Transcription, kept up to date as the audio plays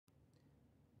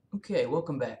Okay,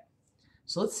 welcome back.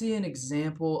 So let's see an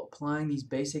example applying these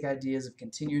basic ideas of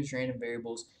continuous random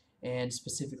variables and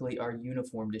specifically our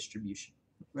uniform distribution.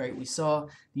 Right, we saw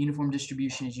the uniform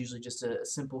distribution is usually just a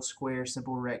simple square,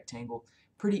 simple rectangle,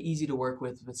 pretty easy to work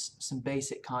with some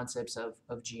basic concepts of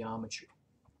geometry.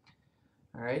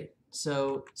 All right,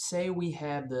 so say we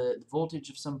have the voltage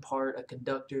of some part, a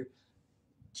conductor,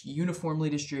 uniformly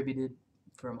distributed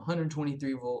from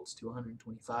 123 volts to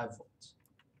 125 volts.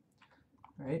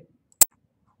 All right,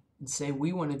 and say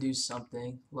we want to do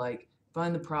something like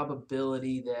find the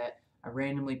probability that I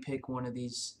randomly pick one of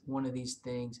these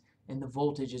things and the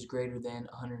voltage is greater than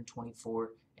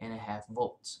 124.5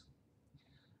 volts.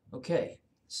 Okay,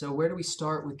 so where do we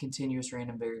start with continuous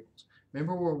random variables?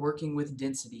 Remember, we're working with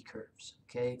density curves.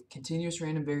 Okay, continuous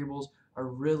random variables are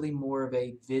really more of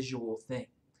a visual thing.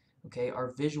 Okay,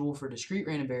 our visual for discrete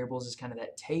random variables is kind of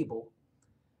that table,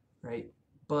 right?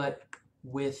 But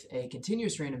with a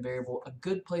continuous random variable, a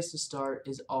good place to start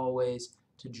is always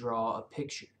to draw a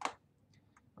picture.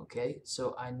 Okay,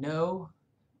 so I know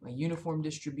my uniform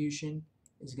distribution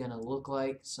is going to look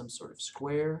like some sort of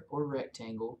square or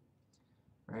rectangle,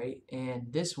 right?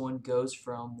 And this one goes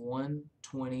from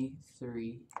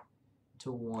 123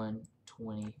 to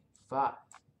 125,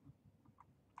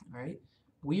 right?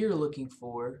 We are looking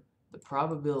for the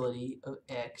probability of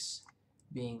x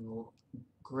being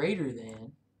greater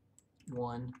than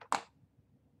 1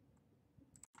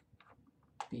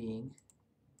 being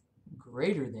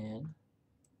greater than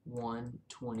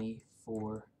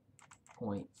 124.5.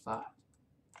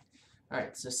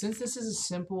 Alright, so since this is a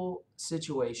simple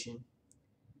situation,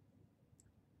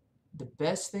 the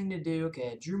best thing to do,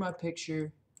 okay, I drew my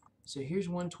picture, so here's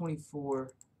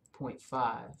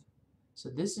 124.5. So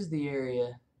this is the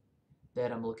area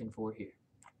that I'm looking for here.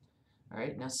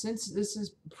 Alright, now since this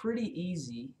is pretty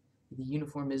easy, the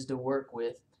uniform is to work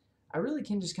with, I really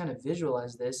can just kind of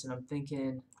visualize this, and I'm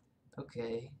thinking,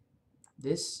 okay,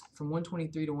 this from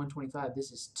 123 to 125,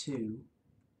 this is 2,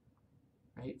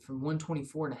 right? From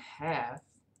 124.5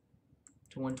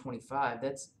 to 125,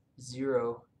 that's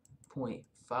 0.5.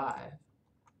 All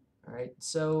right,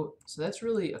 so that's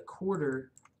really a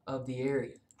quarter of the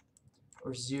area,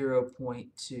 or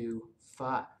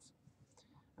 0.25.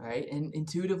 All right, and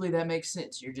intuitively that makes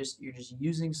sense. You're just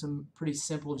using some pretty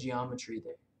simple geometry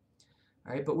there.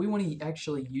 All right, but we want to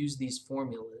actually use these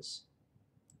formulas.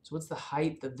 So what's the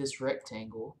height of this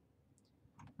rectangle?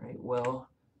 Right. Well,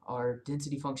 our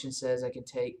density function says I can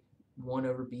take 1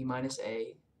 over b minus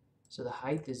a. So the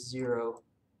height is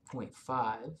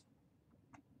 0.5.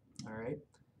 All right.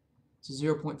 So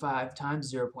 0.5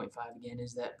 times 0.5 again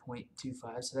is that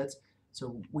 0.25.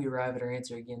 So we arrive at our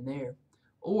answer again there.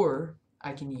 Or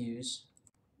I can use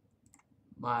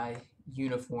my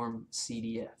uniform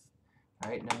CDF.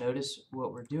 All right. Now notice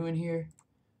what we're doing here.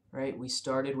 Right. We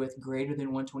started with greater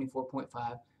than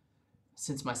 124.5.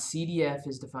 Since my CDF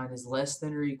is defined as less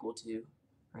than or equal to,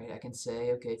 right, I can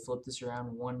say, okay, flip this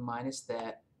around, 1 minus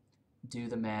that, do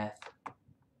the math,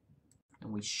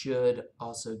 and we should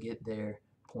also get there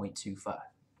 0.25.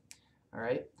 All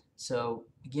right, so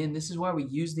again, this is why we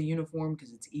use the uniform,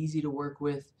 because it's easy to work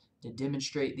with to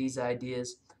demonstrate these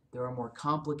ideas. There are more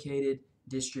complicated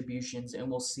distributions, and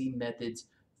we'll see methods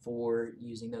for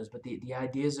using those, but the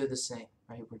ideas are the same,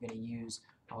 right? We're going to use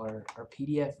our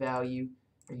PDF value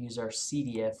or use our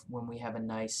CDF when we have a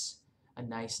nice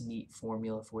neat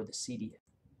formula for the CDF.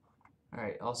 All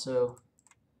right, also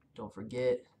don't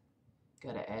forget,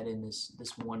 got to add in this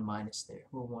 1 minus there.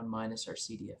 We'll 1 minus our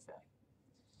CDF value.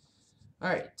 All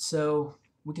right, so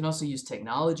we can also use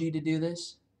technology to do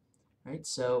this. All right,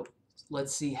 so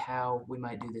let's see how we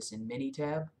might do this in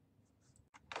Minitab.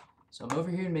 So I'm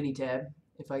over here in Minitab.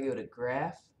 If I go to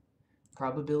Graph,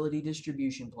 Probability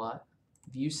Distribution Plot,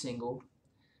 View Single,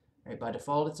 right, by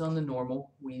default it's on the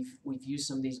normal. We've used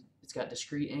some of these. It's got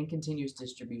discrete and continuous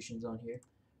distributions on here.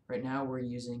 Right now we're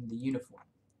using the uniform.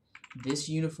 This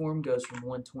uniform goes from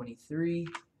 123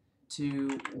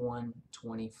 to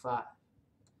 125. All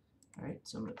right,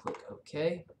 so I'm going to click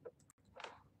OK,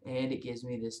 and it gives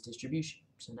me this distribution.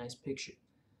 It's a nice picture,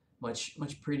 much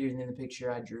prettier than the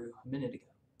picture I drew a minute ago.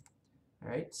 All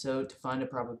right, so to find a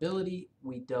probability,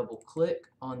 we double click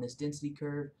on this density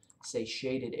curve, say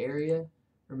shaded area.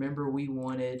 Remember, we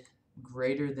wanted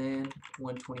greater than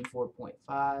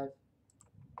 124.5.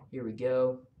 Here we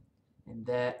go, and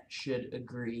that should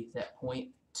agree. That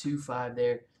 0.25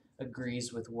 there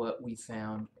agrees with what we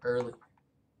found earlier.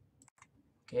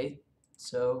 Okay,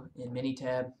 so in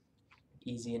Minitab,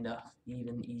 easy enough,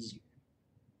 even easier.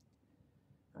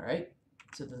 All right,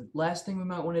 so the last thing we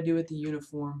might want to do with the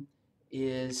uniform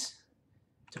is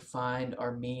to find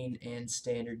our mean and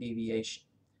standard deviation.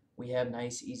 we have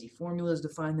nice easy formulas to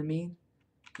find the mean.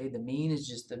 Okay, the mean is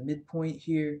just the midpoint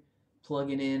here.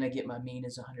 Plug it in, I get my mean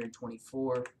is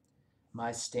 124.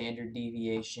 My standard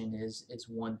deviation is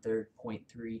 1/3,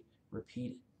 0.3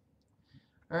 repeated.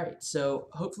 Alright, so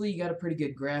hopefully you got a pretty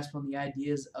good grasp on the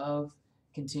ideas of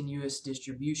continuous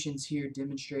distributions here,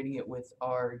 demonstrating it with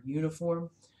our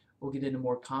uniform. We'll get into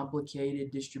more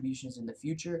complicated distributions in the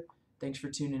future. Thanks for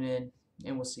tuning in,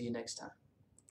 and we'll see you next time.